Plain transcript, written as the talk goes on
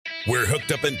We're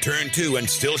hooked up in turn 2 and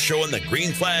still showing the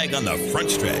green flag on the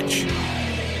front stretch.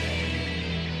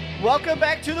 Welcome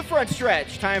back to the front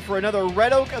stretch. Time for another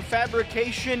Red Oak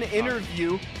Fabrication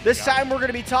interview. This time we're going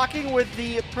to be talking with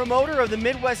the promoter of the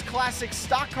Midwest Classic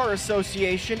Stock Car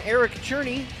Association, Eric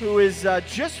Cerny, who has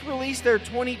just released their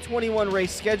 2021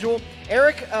 race schedule.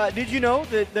 Eric, did you know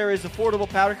that there is affordable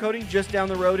powder coating just down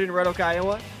the road in Red Oak,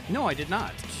 Iowa? No, I did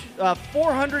not.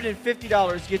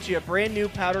 $450 gets you a brand new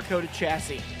powder coated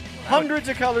chassis. Hundreds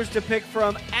of colors to pick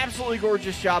from. Absolutely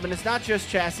gorgeous job. And it's not just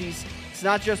chassis. It's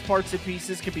not just parts and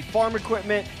pieces. It could be farm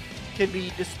equipment. It could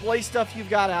be display stuff you've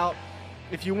got out.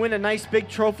 If you win a nice big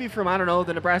trophy from, I don't know,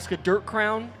 the Nebraska Dirt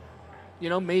Crown, you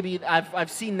know, maybe I've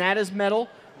seen that as metal.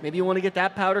 Maybe you want to get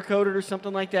that powder coated or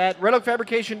something like that.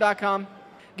 RedOakFabrication.com.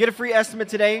 Get a free estimate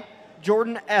today.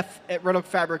 Jordan F. at Red Oak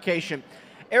Fabrication.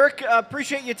 Eric,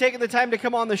 appreciate you taking the time to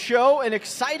come on the show. An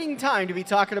exciting time to be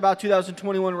talking about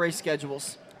 2021 race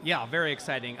schedules. Yeah, very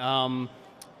exciting.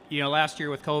 Last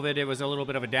year with COVID, it was a little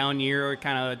bit of a down year. It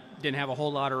kind of didn't have a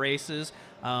whole lot of races.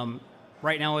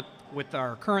 Right now with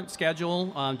our current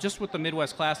schedule, just with the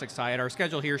Midwest Classic side, our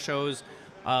schedule here shows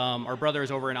our brothers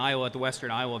over in Iowa at the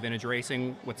Western Iowa Vintage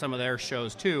Racing with some of their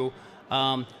shows too.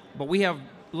 But we have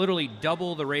literally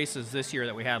double the races this year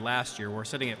that we had last year. We're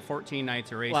sitting at 14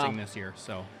 nights of racing this year.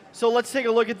 So let's take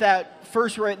a look at that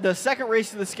first race. The second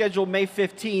race of the schedule, May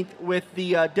 15th, with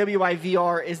the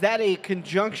WIVR. Is that a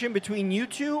conjunction between you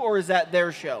two, or is that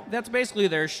their show? That's basically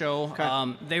their show.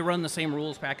 Okay. They run the same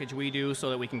rules package we do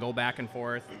so that we can go back and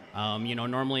forth.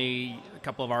 Normally a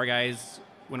couple of our guys,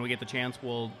 when we get the chance,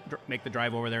 will make the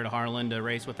drive over there to Harlan to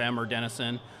race with them or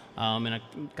Denison. And a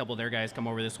couple of their guys come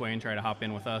over this way and try to hop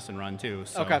in with us and run too.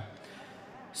 So. Okay.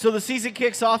 So the season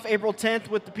kicks off April 10th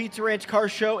with the Pizza Ranch Car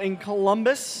Show in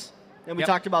Columbus. Then we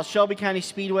talked about Shelby County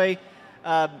Speedway.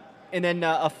 And then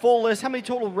a full list. How many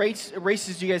total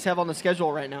races do you guys have on the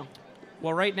schedule right now?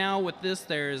 Well, right now with this,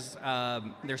 there's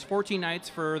 14 nights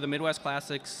for the Midwest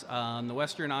Classics. The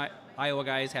Western Iowa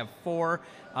guys have 4.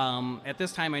 At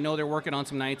this time, I know they're working on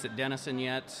some nights at Denison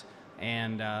yet,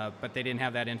 but they didn't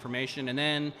have that information. And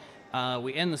then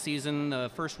we end the season the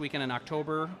first weekend in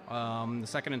October, the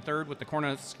second and third with the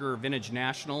Cornhusker Vintage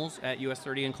Nationals at US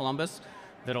 30 in Columbus.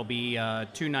 That'll be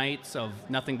 2 nights of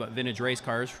nothing but vintage race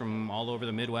cars from all over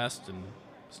the Midwest and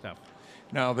stuff.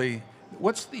 Now,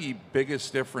 what's the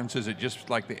biggest difference? Is it just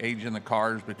like the age in the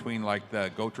cars between like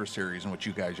the Gotra series and what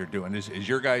you guys are doing? Is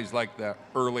your guys like the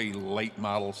early, late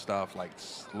model stuff, like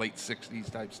late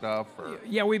 60s type stuff? Or?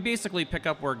 Yeah, we basically pick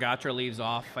up where Gotra leaves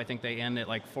off. I think they end at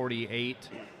like 48.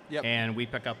 Yep. And we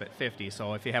pick up at 50.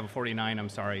 So if you have a 49, I'm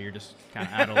sorry, you're just kind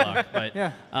of out of luck. But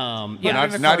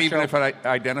not even if it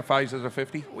identifies as a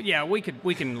 50. Yeah, we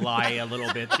can lie a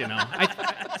little bit, you know.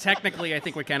 Technically, I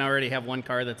think we can already have one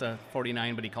car that's a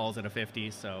 49, but he calls it a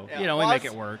 50. So we make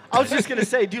it work. I was just gonna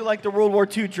say, do like the World War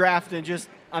II draft and just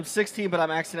I'm 16, but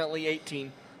I'm accidentally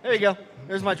 18. There you go.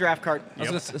 There's my draft card. I was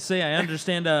going to say, I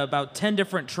understand about 10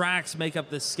 different tracks make up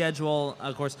this schedule.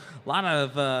 Of course, a lot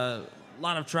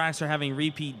of tracks are having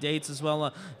repeat dates as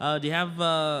well. Do you have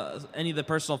any of the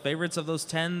personal favorites of those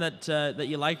 10 that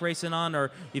you like racing on,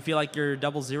 or you feel like your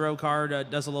 00 car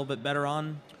does a little bit better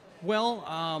on? Well,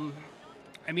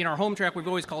 our home track, we've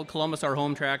always called Columbus our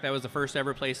home track. That was the first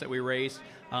ever place that we raced.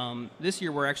 This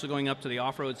year we're actually going up to the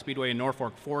Off-Road Speedway in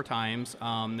Norfolk 4 times.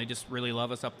 They just really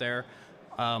love us up there.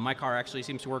 My car actually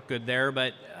seems to work good there,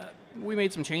 but we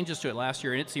made some changes to it last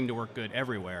year, and it seemed to work good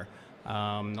everywhere.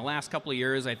 The last couple of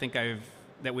years, I think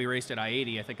that we raced at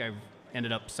I-80, I think I've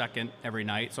ended up second every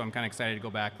night, so I'm kind of excited to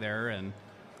go back there, and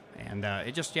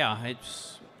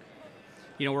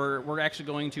we're actually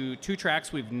going to 2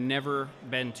 tracks we've never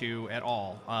been to at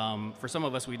all. For some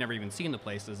of us, we've never even seen the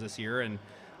places this year, and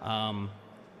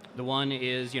the one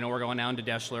is, we're going down to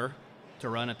Deschler to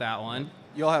run at that one.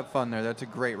 You'll have fun there. That's a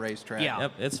great racetrack. Yeah.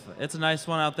 Yep, it's a nice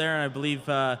one out there, and I believe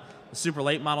the super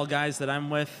late model guys that I'm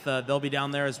with, they'll be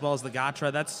down there as well as the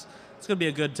Gotra. It's going to be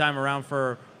a good time around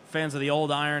for fans of the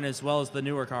old iron as well as the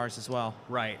newer cars as well.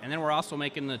 Right, and then we're also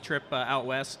making the trip out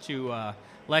west to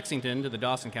Lexington to the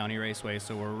Dawson County Raceway,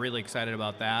 so we're really excited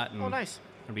about that. And nice.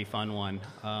 It'll be a fun one.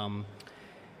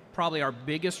 Probably our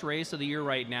biggest race of the year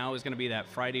right now is going to be that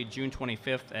Friday, June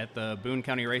 25th at the Boone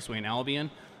County Raceway in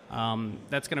Albion.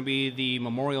 That's going to be the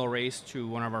memorial race to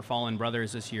one of our fallen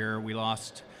brothers this year.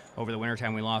 Over the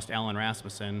wintertime, we lost Alan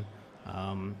Rasmussen.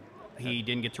 He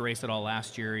didn't get to race at all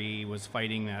last year. He was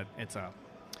fighting that. It's a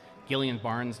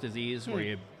Guillain-Barré disease where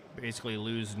you basically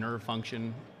lose nerve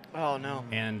function. Oh, no.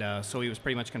 And so he was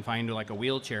pretty much confined to like a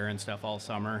wheelchair and stuff all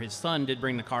summer. His son did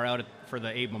bring the car out for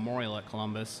the Abe Memorial at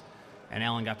Columbus, and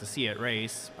Alan got to see it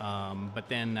race. But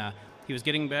then he he was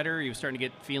getting better. He was starting to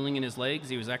get feeling in his legs.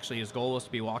 His goal was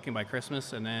to be walking by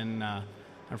Christmas, and then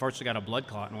unfortunately got a blood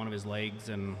clot in one of his legs,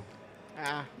 and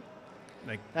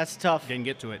that's tough. Didn't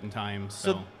get to it in time.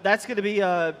 So that's going to be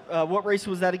what race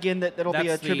was that again? That'll be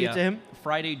a tribute to him.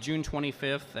 Friday, June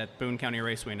 25th at Boone County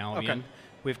Raceway in Albion. Okay.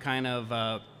 We've kind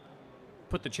of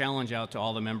put the challenge out to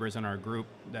all the members in our group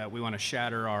that we want to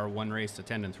shatter our one race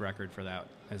attendance record for that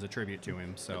as a tribute to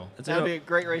him. So that'll be a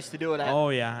great race to do it at. Oh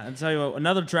yeah, I'll tell you what,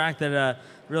 another track that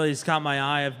really has caught my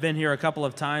eye. I've been here a couple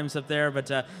of times up there, but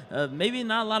maybe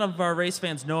not a lot of our race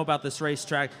fans know about this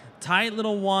racetrack. Tight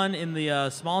little one in the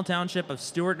small township of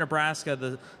Stewart, Nebraska,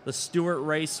 the Stewart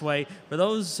Raceway. For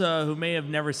those who may have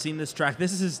never seen this track,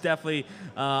 this is definitely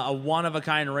a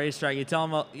one-of-a-kind racetrack. You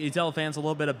tell fans a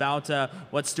little bit about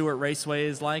what Stewart Raceway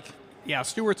is like? Yeah,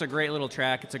 Stewart's a great little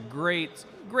track. It's a great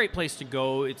place to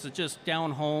go. It's just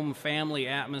down-home, family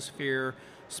atmosphere,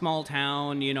 small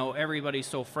town. You know, everybody's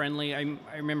so friendly. I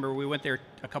remember we went there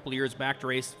a couple of years back to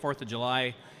race 4th of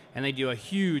July, and they do a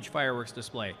huge fireworks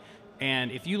display.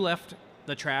 And if you left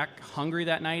the track hungry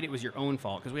that night, it was your own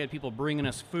fault, because we had people bringing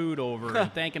us food over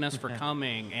and thanking us for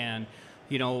coming. And,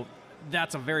 you know,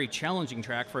 that's a very challenging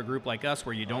track for a group like us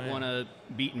where you don't want to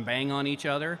beat and bang on each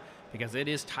other because it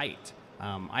is tight.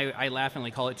 I laughingly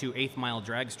call it 2 eighth-mile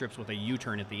drag strips with a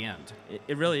U-turn at the end.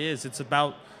 It really is.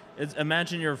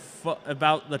 Imagine you're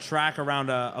about the track around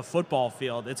a football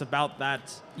field. It's about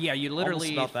that. Yeah, you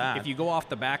literally, if you go off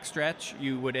the back stretch,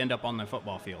 you would end up on the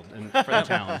football field for the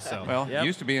town. So. Well, it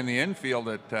used to be in the infield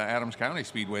at Adams County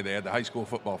Speedway. They had the high school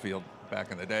football field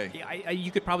back in the day. Yeah,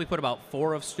 you could probably put about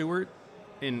 4 of Stewart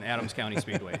in Adams County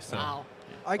Speedway. So. Wow.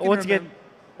 Go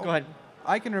ahead.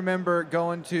 I can remember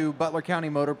going to Butler County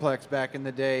Motorplex back in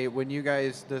the day when you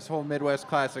guys, this whole Midwest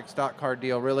Classic stock car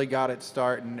deal really got its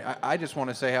start. And I just want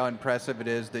to say how impressive it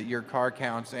is that your car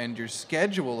counts and your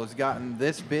schedule has gotten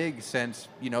this big since,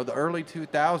 you know, the early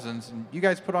 2000s. And you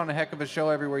guys put on a heck of a show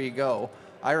everywhere you go.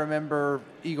 I remember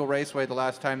Eagle Raceway the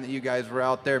last time that you guys were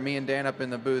out there, me and Dan up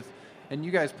in the booth. And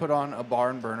you guys put on a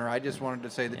barn burner. I just wanted to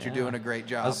say that you're doing a great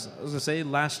job. I was going to say,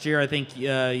 last year, I think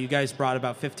you guys brought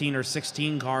about 15 or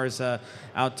 16 cars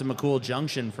out to McCool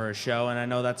Junction for a show, and I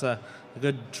know that's a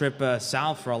good trip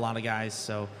south for a lot of guys.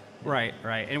 So Right.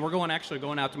 And we're actually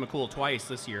going out to McCool twice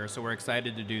this year, so we're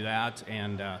excited to do that.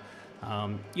 And,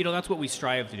 you know, that's what we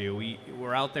strive to do.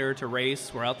 We're out there to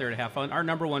race. We're out there to have fun. Our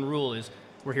number one rule is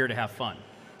we're here to have fun,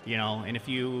 you know. And if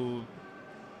you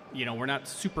know, we're not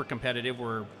super competitive.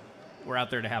 We're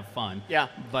out there to have fun. Yeah.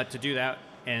 But to do that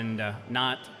and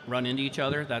not run into each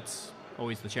other, that's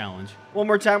always the challenge. One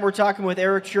more time, we're talking with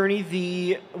Eric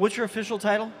Cerny, what's your official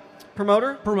title?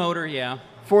 Promoter? Promoter, yeah.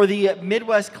 For the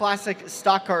Midwest Classic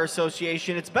Stock Car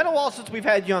Association. It's been a while since we've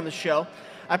had you on the show.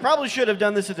 I probably should have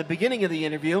done this at the beginning of the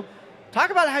interview. Talk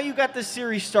about how you got this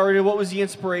series started. What was the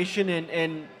inspiration,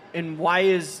 and why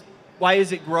is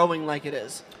it growing like it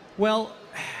is? Well,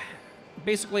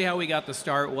 basically how we got the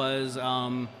start was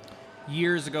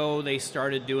years ago they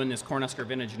started doing this Cornhusker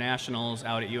Vintage Nationals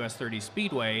out at US 30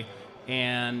 Speedway,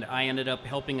 and I ended up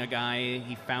helping a guy.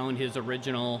 He found his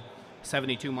original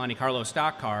 72 Monte Carlo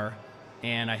stock car,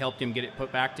 and I helped him get it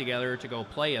put back together to go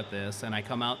play at this, and I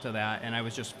come out to that, and I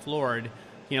was just floored.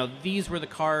 You know, these were the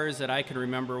cars that I could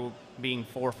remember being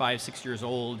 4, 5, 6 years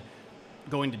old,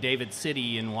 going to David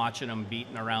City and watching them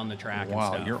beating around the track and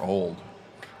stuff. Wow, you're old.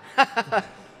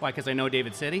 Why, because I know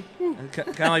David City? kind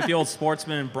of like the old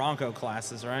sportsman and Bronco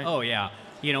classes, right? Oh, yeah.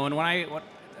 You know, and when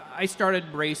I started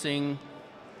racing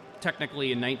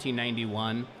technically in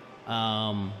 1991,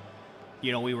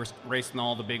 you know, we were racing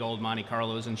all the big old Monte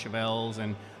Carlos and Chevelles,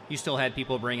 and you still had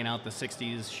people bringing out the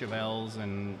 60s Chevelles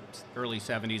and early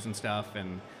 70s and stuff.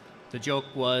 And the joke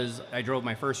was I drove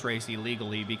my first race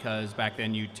illegally because back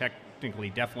then you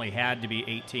technically definitely had to be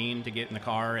 18 to get in the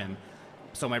car. And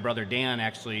so my brother Dan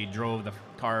actually drove the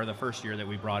car the first year that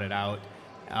we brought it out,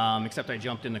 except I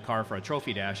jumped in the car for a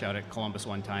trophy dash out at Columbus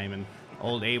one time, and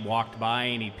old Abe walked by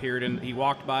and he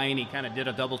walked by and he kind of did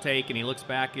a double take, and he looks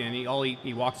back and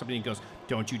he walks up and he goes,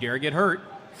 "Don't you dare get hurt."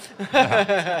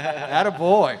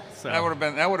 Attaboy. So That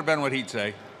would have been what he'd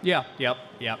say. yeah, yep.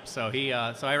 So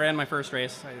so I ran my first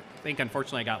race. I think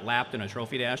unfortunately I got lapped in a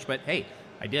trophy dash, but hey,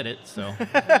 I did it. So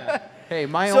Hey,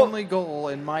 my only goal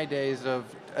in my days of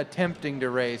attempting to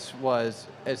race was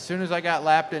as soon as I got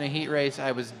lapped in a heat race,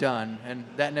 I was done. And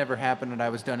that never happened, and I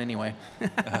was done anyway.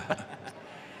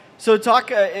 So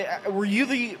were you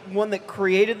the one that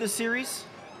created the series?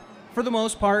 for the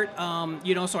most part,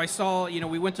 you know, so I saw, you know,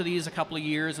 we went to these a couple of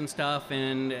years and stuff,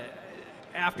 and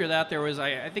after that there was,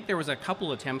 I think there was a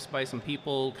couple attempts by some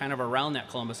people kind of around that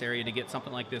Columbus area to get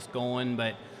something like this going,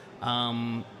 but,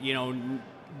 you know,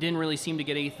 didn't really seem to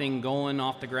get anything going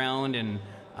off the ground. And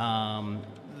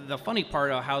the funny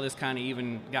part of how this kind of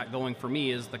even got going for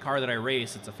me is the car that I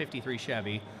race. It's a 53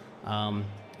 Chevy.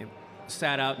 It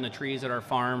sat out in the trees at our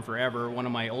farm forever. One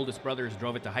of my oldest brothers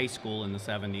drove it to high school in the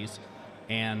 70s.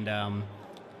 And I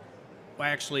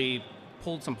actually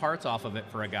pulled some parts off of it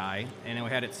for a guy, and we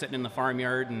had it sitting in the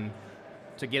farmyard, and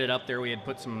to get it up there, we had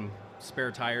put some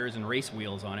spare tires and race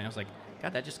wheels on it. I was like,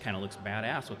 God, that just kind of looks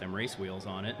badass with them race wheels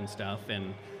on it and stuff.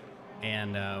 And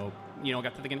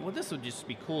got to thinking, well, this would just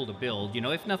be cool to build,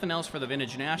 if nothing else for the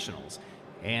Vintage Nationals.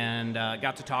 And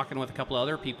got to talking with a couple of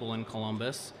other people in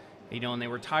Columbus, and they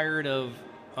were tired of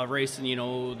racing,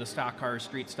 the stock car,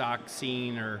 street stock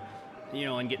scene, or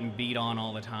and getting beat on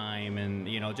all the time, and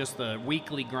just the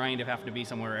weekly grind of having to be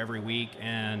somewhere every week.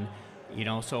 And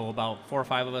so about 4 or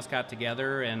 5 of us got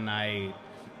together, and I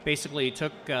basically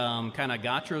took kind of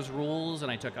Gatra's rules, and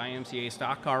I took IMCA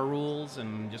stock car rules,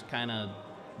 and just kind of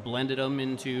blended them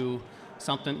into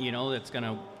something that's going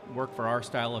to work for our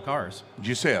style of cars. Did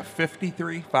you say a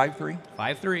 53, 5.3?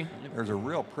 5.3. There's a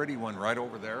real pretty one right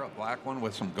over there, a black one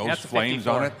with some ghost That's a flames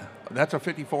 54. on it. That's a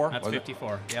 54? That's Was it?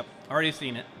 54. Yep, already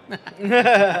seen it.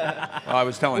 Well, I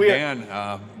was telling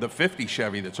Dan, the 50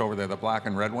 Chevy that's over there, the black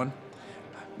and red one,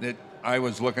 I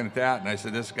was looking at that, and I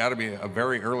said, this has got to be a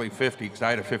very early 50, because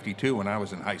I had a 52 when I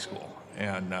was in high school.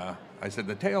 And I said,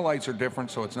 the taillights are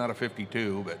different, so it's not a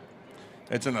 52, but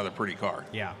it's another pretty car.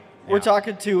 Yeah. We're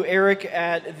talking to Eric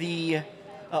at the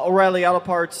O'Reilly Auto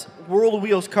Parts World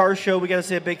Wheels Car Show. We got to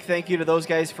say a big thank you to those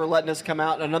guys for letting us come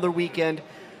out another weekend.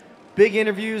 Big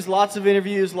interviews, lots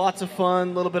of fun,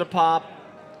 a little bit of pop,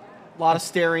 a lot of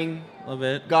staring, A little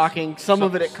bit. gawking, some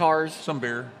of it at cars. Some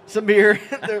beer. Some beer.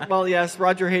 Well, yes,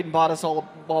 Roger Hayden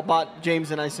bought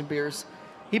James and I some beers.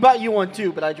 He bought you one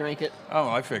too, but I drank it. Oh,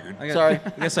 I figured. Sorry.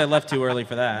 I guess I left too early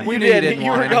for that. We knew you did. didn't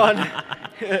You were want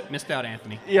gone. Missed out,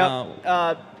 Anthony.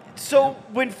 Yeah. So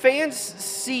when fans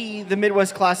see the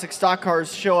Midwest Classic stock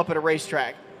cars show up at a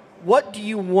racetrack, what do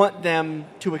you want them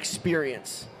to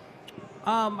experience?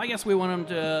 I guess we want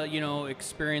them to,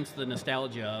 experience the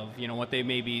nostalgia of, what they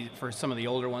maybe, for some of the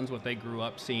older ones, what they grew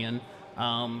up seeing.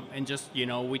 And just,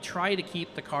 we try to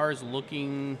keep the cars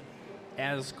looking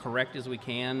as correct as we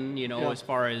can, as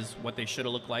far as what they should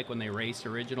have looked like when they raced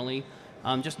originally,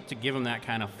 just to give them that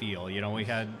kind of feel.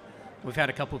 We've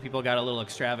had a couple of people got a little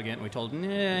extravagant, and we told them,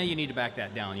 you need to back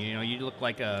that down. You look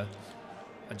like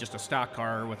just a stock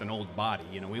car with an old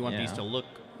body. We want these to look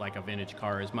like a vintage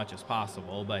car as much as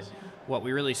possible, but what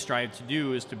we really strive to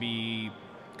do is to be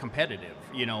competitive,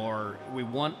 or we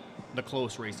want the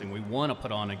close racing. We want to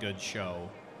put on a good show,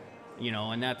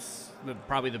 and that's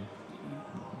probably the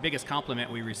biggest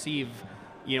compliment we receive.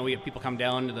 We have people come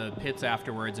down to the pits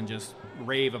afterwards and just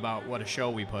rave about what a show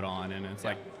we put on, and it's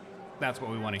like, that's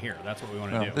what we want to hear. That's what we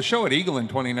want to do. The show at Eagle in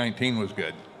 2019 was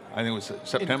good. I think it was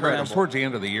September. Incredible. It was towards the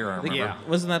end of the year, I remember. Yeah.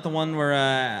 Wasn't that the one where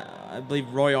I believe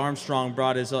Roy Armstrong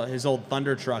brought his old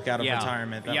Thunder truck out of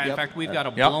retirement? Yeah, in fact, we've got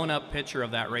a blown-up picture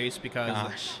of that race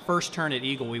because first turn at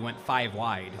Eagle, we went 5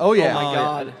 wide. Oh, yeah. Oh, my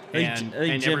God.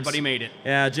 And everybody made it.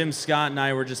 Yeah, Jim Scott and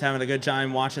I were just having a good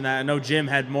time watching that. I know Jim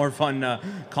had more fun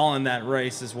calling that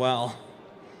race as well.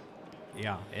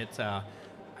 Yeah, it's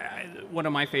one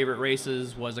of my favorite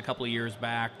races was a couple of years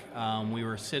back. We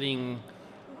were sitting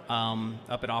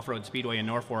up at Off-Road Speedway in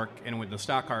Norfolk, and the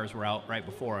stock cars were out right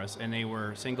before us, and they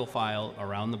were single file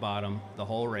around the bottom the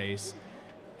whole race.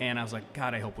 And I was like,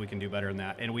 God, I hope we can do better than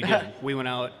that. And we did. We went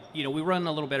out, we run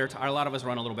a little better, a lot of us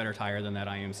run a little better tire than that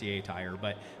IMCA tire,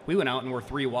 but we went out and were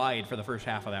 3 wide for the first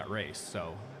half of that race.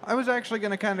 So I was actually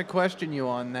going to kind of question you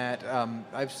on that.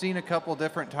 I've seen a couple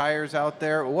different tires out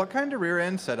there. What kind of rear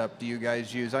end setup do you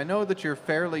guys use? I know that you're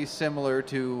fairly similar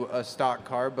to a stock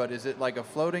car, but is it like a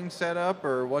floating setup,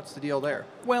 or what's the deal there?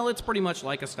 Well, it's pretty much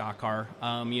like a stock car.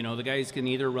 The guys can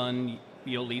either run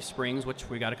leaf springs, which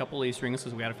we got a couple leaf springs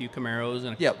because we got a few Camaros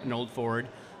and an old Ford,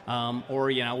 or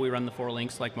we run the 4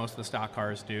 links like most of the stock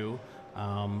cars do.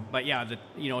 But yeah,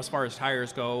 as far as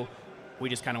tires go, we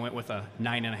just kind of went with a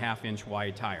 9.5-inch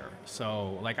wide tire.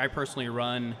 So like I personally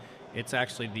run, it's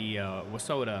actually the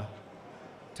Wasota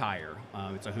tire.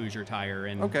 It's a Hoosier tire,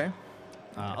 and a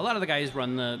lot of the guys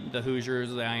run the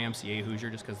Hoosiers, the IMCA Hoosier,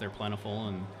 just because they're plentiful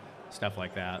and stuff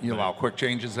like that. You allow quick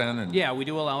changes then? And yeah, we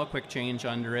do allow a quick change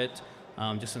under it.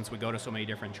 Just since we go to so many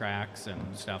different tracks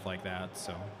and stuff like that.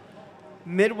 So,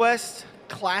 Midwest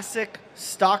Classic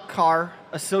Stock Car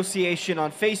Association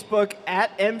on Facebook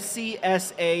at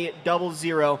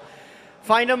MCSA00.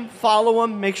 Find them, follow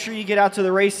them, make sure you get out to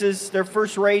the races. Their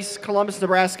first race, Columbus,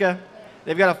 Nebraska,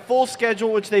 They've got a full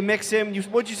schedule, which they mix in.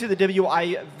 What'd you say the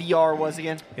WIVR was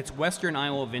again? It's Western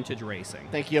Iowa Vintage Racing.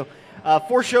 Thank you.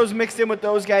 4 shows mixed in with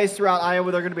those guys throughout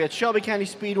Iowa. They're going to be at Shelby County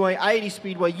Speedway, I-80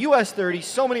 Speedway, US 30,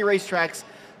 so many racetracks.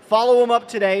 Follow them up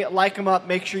today. Like them up.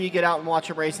 Make sure you get out and watch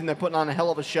them racing. They're putting on a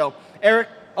hell of a show. Eric,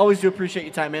 always do appreciate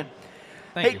your time, man.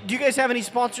 Thank you. Do you guys have any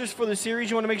sponsors for the series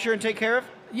you want to make sure and take care of?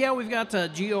 Yeah, we've got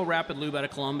Geo Rapid Lube out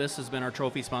of Columbus has been our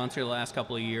trophy sponsor the last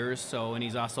couple of years. So, and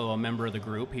he's also a member of the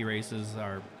group. He races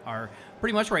our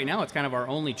pretty much right now. It's kind of our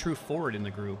only true Ford in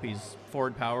the group. He's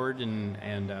Ford powered and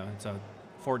it's a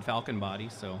Ford Falcon body.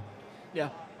 So, yeah,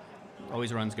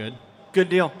 always runs good. Good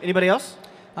deal. Anybody else?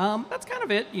 That's kind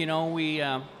of it. You know,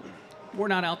 we're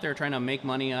not out there trying to make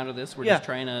money out of this. We're just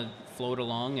trying to float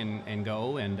along and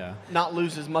go and not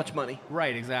lose as much money.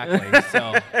 Right, exactly.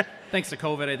 So thanks to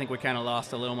COVID, I think we kind of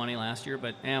lost a little money last year,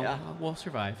 but we'll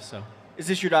survive. So is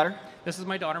this your daughter? This is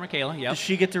my daughter, Michaela. Yeah. Does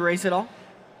she get to race at all?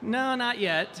 No, not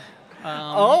yet.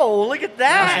 Look at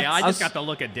that! I just got to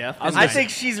look at death. I think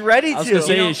she's ready to. I was going to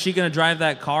say, is she going to drive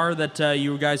that car that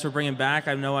you guys were bringing back?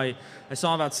 I know I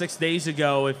saw about 6 days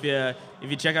ago. If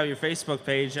you check out your Facebook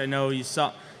page, I know you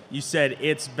said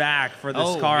it's back for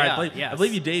this car. Yeah, I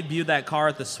believe you debuted that car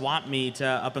at the swap meet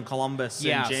up in Columbus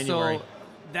in January. So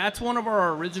that's one of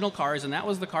our original cars, and that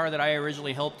was the car that I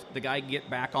originally helped the guy get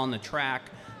back on the track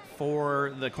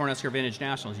for the Cornhusker Vintage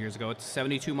Nationals years ago. It's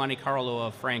 72 Monte Carlo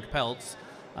of Frank Peltz.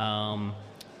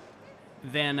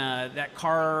 Then that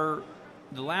car,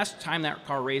 the last time that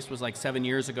car raced was like 7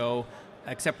 years ago,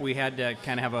 except we had to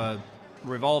kind of have a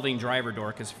revolving driver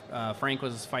door because Frank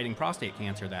was fighting prostate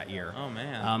cancer that year. Oh,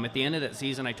 man. At the end of that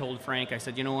season, I told Frank, I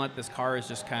said, you know what, this car is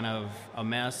just kind of a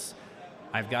mess.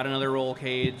 I've got another roll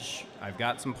cage. I've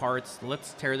got some parts.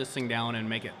 Let's tear this thing down and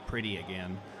make it pretty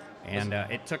again. And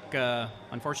it took,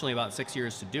 unfortunately, about 6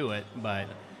 years to do it, but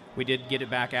we did get it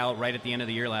back out right at the end of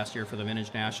the year last year for the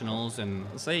Vintage Nationals. And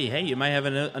say, hey, you might have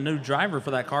a new driver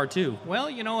for that car, too. Well,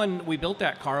 you know, and we built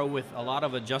that car with a lot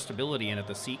of adjustability in it.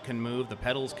 The seat can move, the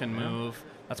pedals can move.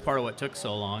 That's part of what took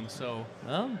so long. So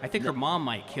I think her mom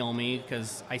might kill me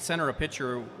because I sent her a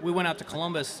picture. We went out to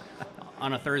Columbus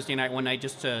on a Thursday night one night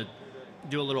just to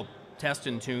do a little test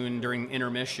and tune during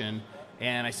intermission.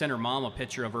 And I sent her mom a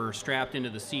picture of her strapped into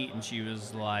the seat, and she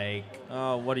was like,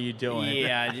 "Oh, what are you doing?"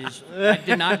 Yeah, I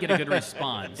did not get a good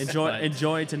response.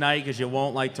 Enjoy tonight because you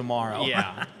won't like tomorrow.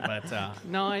 Yeah, but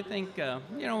no, I think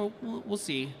we'll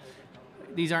see.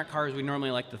 These aren't cars we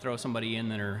normally like to throw somebody in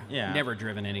that are never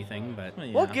driven anything. But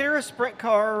well, get her a sprint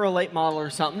car or a late model or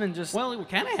something, and just we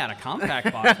kind of had a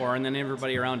compact bought for her, and then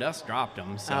everybody around us dropped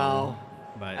them. So,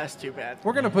 but that's too bad.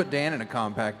 We're gonna put Dan in a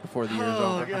compact before the year's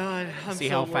over. Oh God, I'm see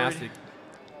so how worried. fast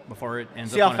before it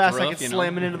ends See up how on fast its I roof, can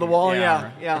slam it into the wall.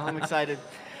 Yeah, Yeah, I'm excited.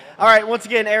 All right, once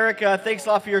again, Eric, thanks a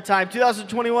lot for your time.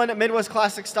 2021 Midwest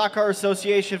Classic Stock Car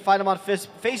Association. Find them on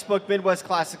Facebook, Midwest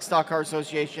Classic Stock Car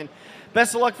Association.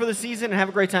 Best of luck for the season and have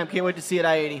a great time. Can't wait to see you at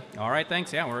I-80. All right,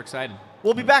 thanks. Yeah, we're excited.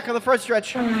 We'll be back on the front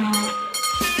stretch. If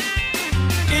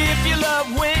you love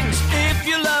wings, if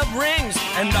you love rings,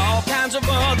 and all kinds of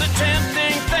other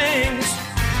tempting things,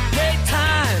 great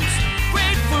times,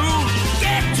 great food,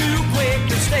 get to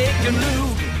Quaker Steak and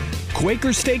Lube.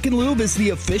 Quaker Steak and Lube is the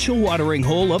official watering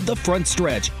hole of the front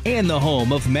stretch and the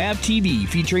home of MAV TV,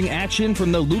 featuring action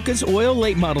from the Lucas Oil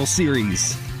Late Model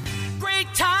Series. Great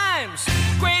times,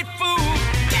 great food,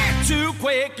 get to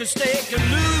Quaker Steak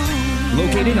and Lube.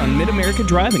 Located on Mid-America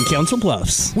Drive in Council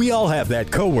Bluffs. We all have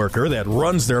that coworker that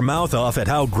runs their mouth off at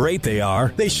how great they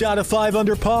are. They shot a 5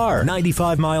 under par,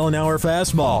 95-mile-an-hour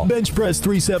fastball, bench press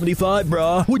 375,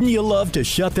 brah. Wouldn't you love to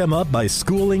shut them up by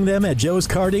schooling them at Joe's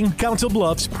Karting? Council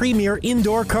Bluffs' premier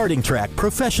indoor karting track,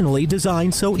 professionally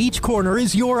designed so each corner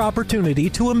is your opportunity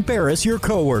to embarrass your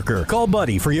coworker. Call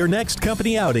Buddy for your next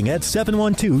company outing at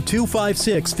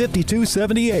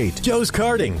 712-256-5278. Joe's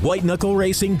Karting, white knuckle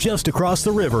racing just across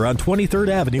the river on 23rd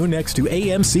Avenue next to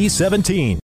AMC 17.